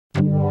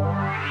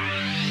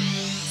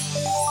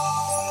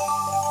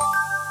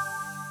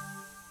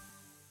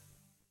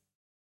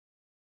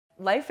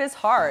life is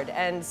hard,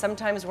 and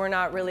sometimes we're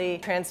not really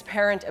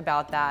transparent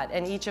about that,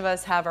 and each of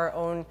us have our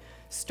own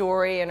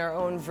story and our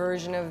own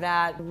version of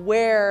that.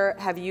 Where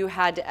have you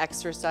had to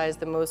exercise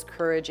the most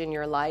courage in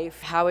your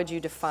life? How would you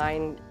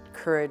define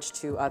courage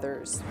to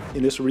others?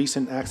 In this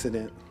recent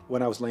accident,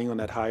 when I was laying on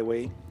that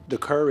highway, the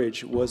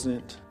courage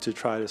wasn't to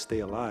try to stay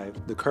alive.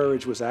 The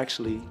courage was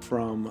actually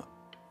from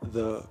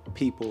the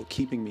people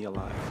keeping me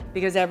alive.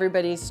 Because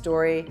everybody's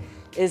story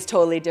is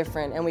totally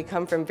different, and we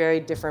come from very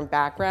different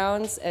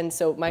backgrounds. And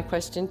so my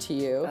question to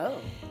you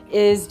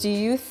is, do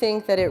you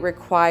think that it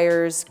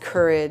requires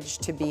courage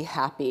to be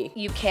happy?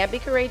 You can't be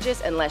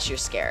courageous unless you're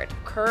scared.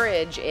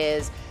 Courage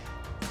is,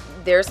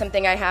 there's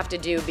something I have to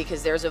do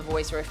because there's a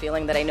voice or a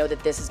feeling that I know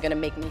that this is gonna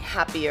make me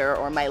happier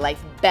or my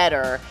life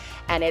better,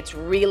 and it's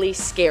really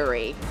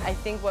scary. I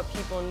think what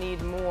people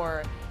need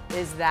more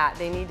is that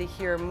they need to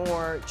hear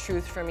more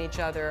truth from each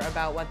other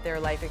about what their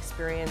life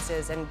experience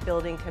is and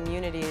building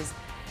communities.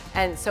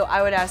 And so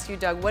I would ask you,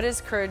 Doug, what does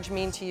courage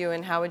mean to you,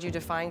 and how would you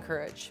define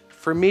courage?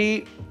 For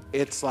me,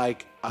 it's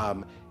like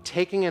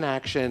taking an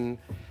action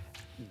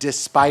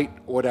despite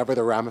whatever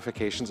the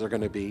ramifications are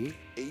going to be.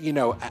 You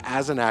know,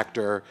 as an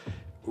actor,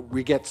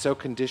 we get so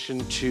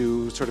conditioned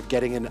to sort of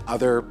getting in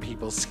other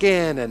people's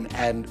skin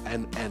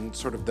and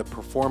sort of the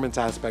performance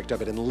aspect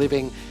of it and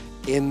living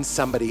in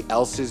somebody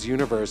else's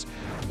universe.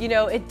 You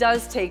know, it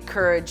does take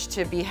courage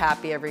to be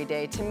happy every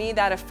day. To me,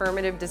 that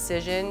affirmative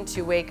decision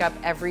to wake up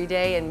every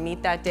day and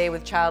meet that day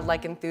with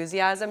childlike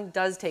enthusiasm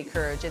does take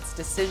courage. It's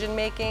decision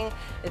making,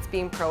 it's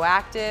being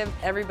proactive.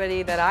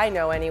 Everybody that I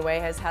know anyway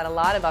has had a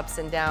lot of ups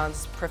and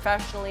downs,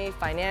 professionally,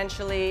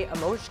 financially,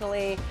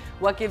 emotionally.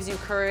 What gives you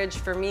courage?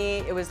 For me,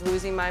 it was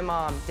losing my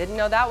mom. Didn't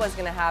know that was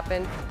gonna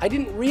happen. I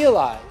didn't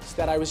realize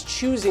that I was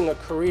choosing a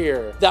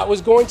career that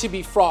was going to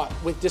be fraught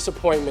with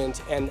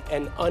disappointment and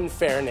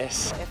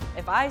unfairness.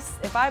 If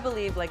I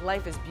believe like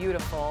life is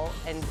beautiful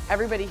and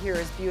everybody here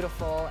is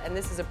beautiful and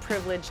this is a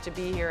privilege to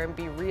be here and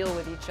be real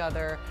with each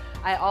other,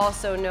 I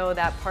also know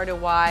that part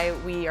of why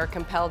we are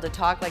compelled to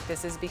talk like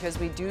this is because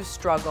we do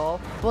struggle.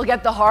 We'll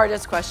get the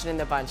hardest question in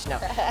the bunch, no.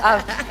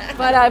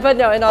 But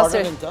no, and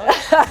also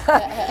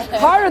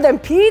harder than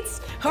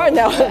Pete's? Hard,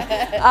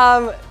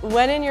 no.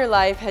 When in your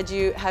life have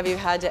you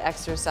had to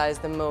exercise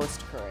the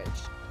most courage?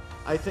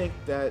 I think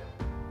that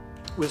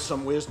with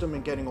some wisdom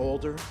and getting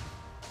older,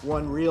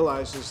 one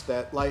realizes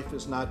that life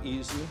is not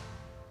easy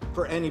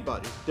for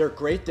anybody. There are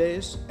great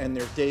days and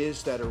there are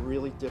days that are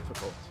really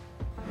difficult.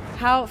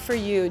 How, for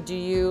you, do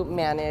you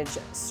manage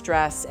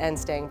stress and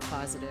staying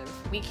positive?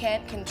 We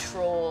can't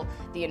control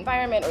the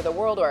environment or the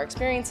world or our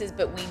experiences,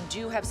 but we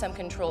do have some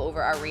control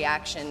over our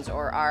reactions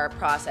or our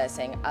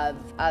processing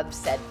of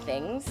said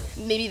things.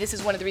 Maybe this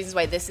is one of the reasons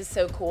why this is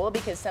so cool,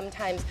 because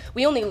sometimes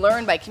we only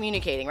learn by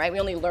communicating, right? We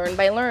only learn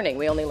by learning.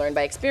 We only learn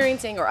by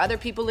experiencing or other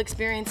people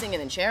experiencing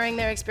and then sharing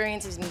their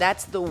experiences. And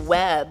that's the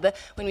web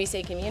when we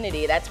say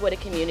community. That's what a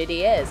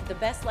community is. The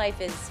best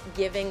life is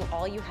giving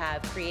all you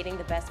have, creating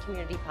the best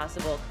community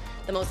possible,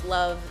 the most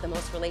love, the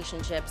most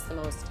relationships, the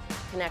most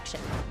connection.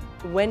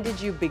 When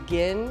did you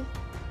begin,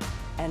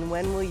 and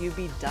when will you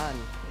be done?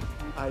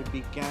 I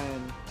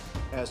began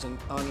as an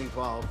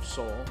unevolved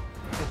soul.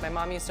 My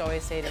mom used to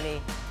always say to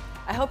me,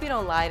 I hope you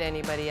don't lie to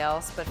anybody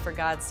else, but for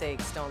God's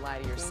sakes, don't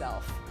lie to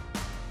yourself.